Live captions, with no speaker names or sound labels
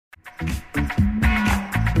Hi,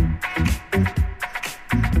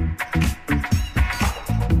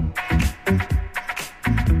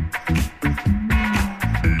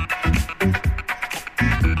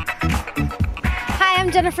 I'm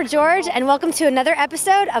Jennifer George, and welcome to another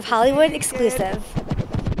episode of Hollywood Exclusive.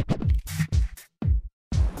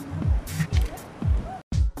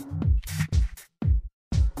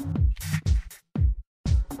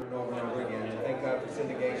 Thank God for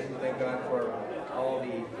syndication. Thank God for all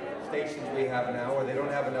the stations we have now where they don't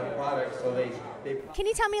have enough products, so they Can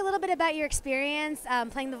you tell me a little bit about your experience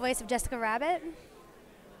playing the voice of Jessica Rabbit?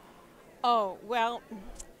 Oh, well,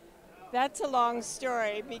 that's a long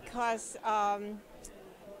story because,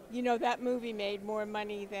 you know, that movie made more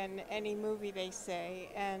money than any movie, they say,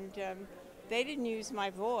 and they didn't use my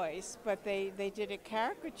voice, but they did a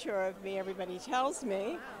caricature of me, everybody tells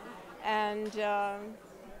me, and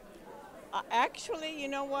actually, you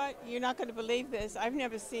know what, you're not going to believe this, I've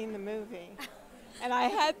never seen the movie. And I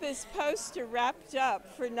had this poster wrapped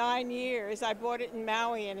up for 9 years. I bought it in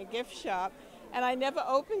Maui in a gift shop, and I never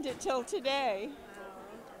opened it till today.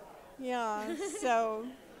 Yeah, so.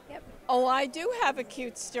 Yep. Oh, I do have a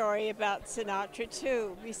cute story about Sinatra,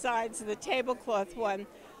 too, besides the tablecloth one.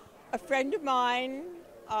 A friend of mine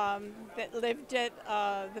that lived at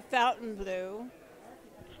the Fontainebleau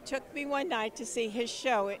took me one night to see his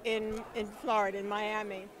show in Florida, in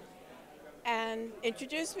Miami, and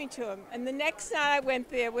introduced me to him. And the next night I went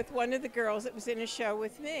there with one of the girls that was in a show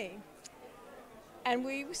with me. And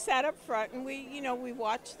we sat up front and we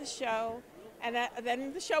watched the show. And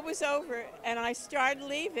then the show was over and I started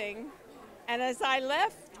leaving. And as I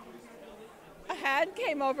left, a hand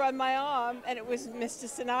came over on my arm and it was Mr.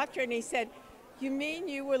 Sinatra, and he said, "You mean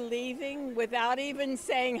you were leaving without even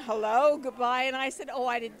saying hello, goodbye?" And I said, "Oh,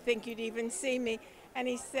 I didn't think you'd even see me." And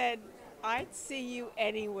he said, "I'd see you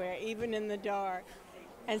anywhere, even in the dark."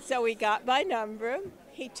 And so he got my number.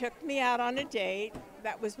 He took me out on a date.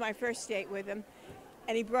 That was my first date with him.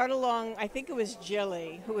 And he brought along, I think it was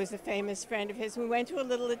Jilly, who was a famous friend of his. We went to a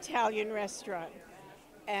little Italian restaurant,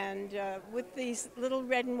 and with these little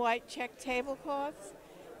red and white check tablecloths.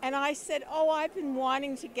 And I said, "Oh, I've been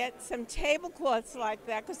wanting to get some tablecloths like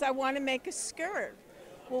that because I want to make a skirt."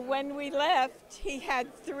 Well, when we left, he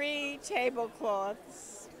had 3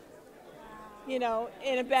 tablecloths, you know,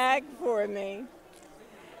 in a bag for me.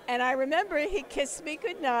 And I remember he kissed me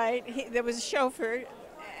goodnight. There was a chauffeur,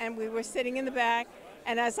 and we were sitting in the back.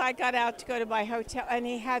 And as I got out to go to my hotel, and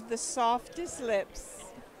he had the softest lips.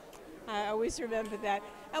 I always remember that.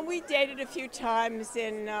 And we dated a few times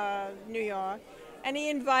in New York. And he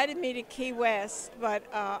invited me to Key West, but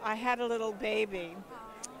I had a little baby.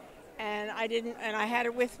 And I had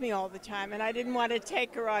her with me all the time. And I didn't want to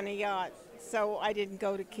take her on a yacht, so I didn't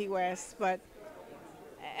go to Key West.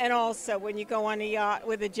 And also, when you go on a yacht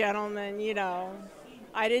with a gentleman, you know,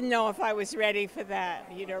 I didn't know if I was ready for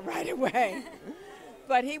that, you know, right away.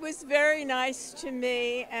 But he was very nice to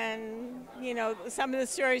me, and, you know, some of the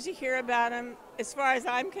stories you hear about him, as far as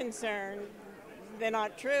I'm concerned, they're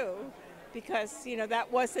not true, because, you know,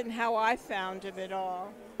 that wasn't how I found him at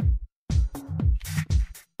all.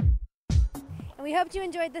 And we hope you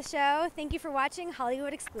enjoyed the show. Thank you for watching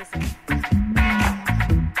Hollywood Exclusive.